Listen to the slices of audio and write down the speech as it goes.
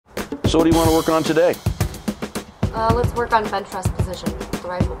So what do you want to work on today? Let's work on Benchrest position with the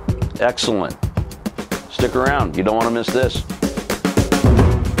rifle. Excellent. Stick around. You don't want to miss this.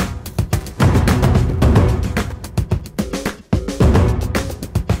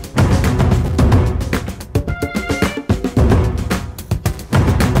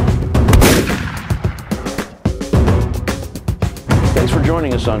 Thanks for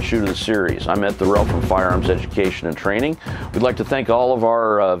joining us on Shoot of the Series. I'm Thorell from Firearms Education and Training. We'd like to thank all of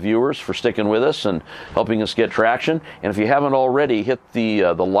our viewers for sticking with us and helping us get traction. And if you haven't already, hit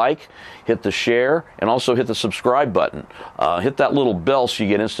the like, hit the share, and also hit the subscribe button. Hit that little bell so you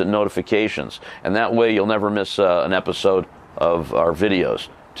get instant notifications. And that way you'll never miss an episode of our videos.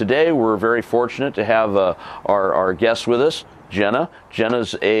 Today we're very fortunate to have our guest with us, Genna.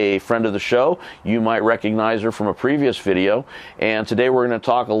 Genna's a friend of the show. You might recognize her from a previous video. And today we're going to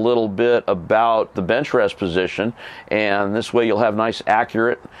talk a little bit about the bench rest position. And this way you'll have nice,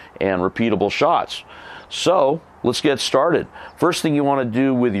 accurate, and repeatable shots. So let's get started. First thing you want to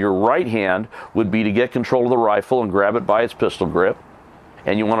do with your right hand would be to get control of the rifle and grab it by its pistol grip.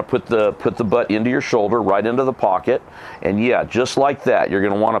 And you want to put the butt into your shoulder, right into the pocket. And yeah, just like that, you're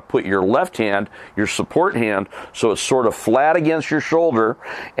going to want to put your left hand, your support hand, so it's sort of flat against your shoulder.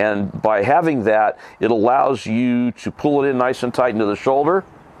 And by having that, it allows you to pull it in nice and tight into the shoulder.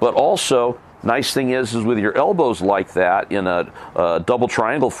 But also, nice thing is with your elbows like that in a double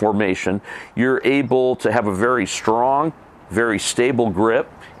triangle formation, you're able to have a very strong, very stable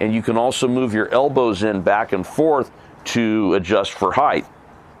grip. And you can also move your elbows in back and forth to adjust for height.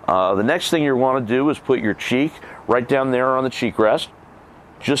 The next thing you want to do is put your cheek right down there on the cheek rest,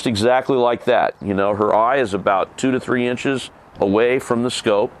 just exactly like that. You know, her eye is about 2 to 3 inches away from the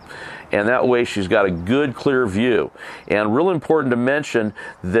scope, and that way she's got a good clear view. And real important to mention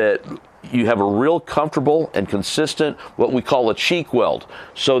that you have a real comfortable and consistent, what we call a cheek weld,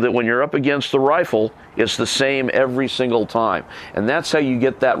 so that when you're up against the rifle, it's the same every single time. And that's how you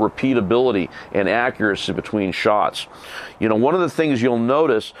get that repeatability and accuracy between shots. You know, one of the things you'll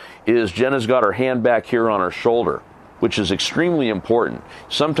notice is Genna's got her hand back here on her shoulder, which is extremely important.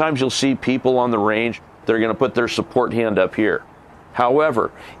 Sometimes you'll see people on the range, they're going to put their support hand up here.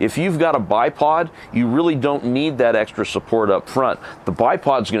 However, if you've got a bipod, you really don't need that extra support up front. The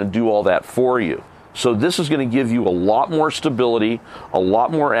bipod's going to do all that for you. So this is going to give you a lot more stability, a lot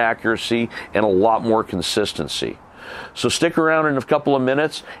more accuracy, and a lot more consistency. So stick around in a couple of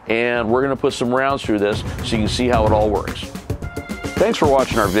minutes, and we're going to put some rounds through this so you can see how it all works. Thanks for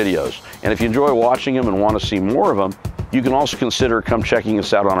watching our videos. And if you enjoy watching them and want to see more of them, you can also consider come checking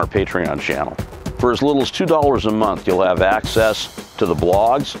us out on our Patreon channel. For as little as $2 a month, you'll have access to the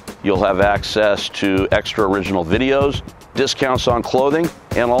blogs, you'll have access to extra original videos, discounts on clothing,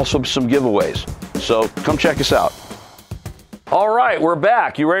 and also some giveaways. So come check us out. All right, we're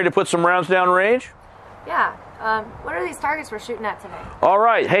back. You ready to put some rounds down range? Yeah. What are these targets we're shooting at today? All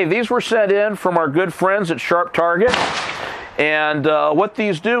right. Hey, these were sent in from our good friends at Sharp Target. And what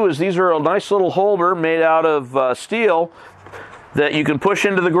these do is these are a nice little holder made out of steel that you can push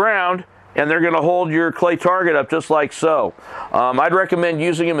into the ground, and they're going to hold your clay target up just like so. I'd recommend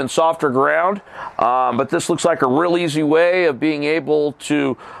using them in softer ground, but this looks like a real easy way of being able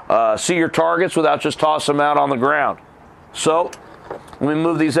to see your targets without just tossing them out on the ground. So let me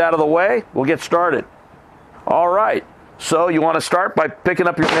move these out of the way. We'll get started. All right, so you want to start by picking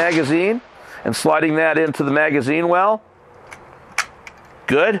up your magazine and sliding that into the magazine well.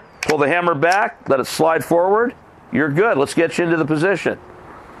 Good. Pull the hammer back, let it slide forward. You're good. Let's get you into the position.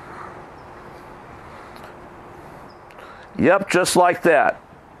 Yep, just like that.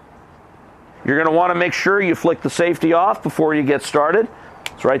 You're going to want to make sure you flick the safety off before you get started.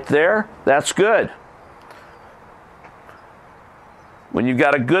 It's right there. That's good. When you've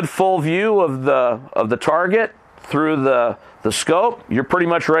got a good full view of the target through the scope, you're pretty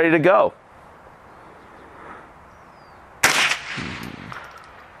much ready to go.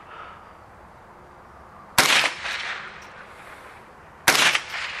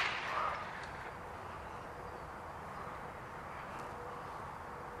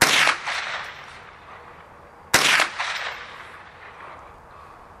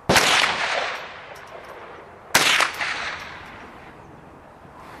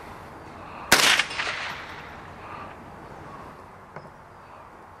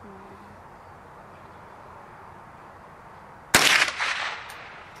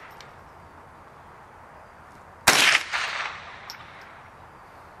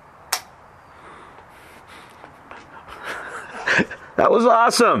 That was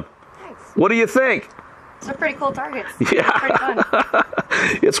awesome. Thanks. What do you think? Those are pretty cool targets. Yeah. Pretty fun.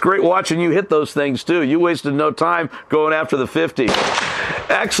 It's great watching you hit those things too. You wasted no time going after the 50.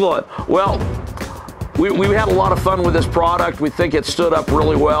 Excellent. Well, we had a lot of fun with this product. We think it stood up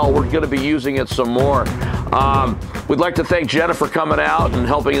really well. We're going to be using it some more. We'd like to thank Genna for coming out and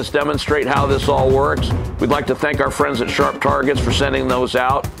helping us demonstrate how this all works. We'd like to thank our friends at Sharp Targets for sending those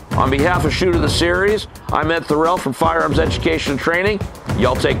out. On behalf of Shoot of the Series, I'm Thorell from Firearms Education Training.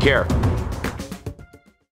 Y'all take care.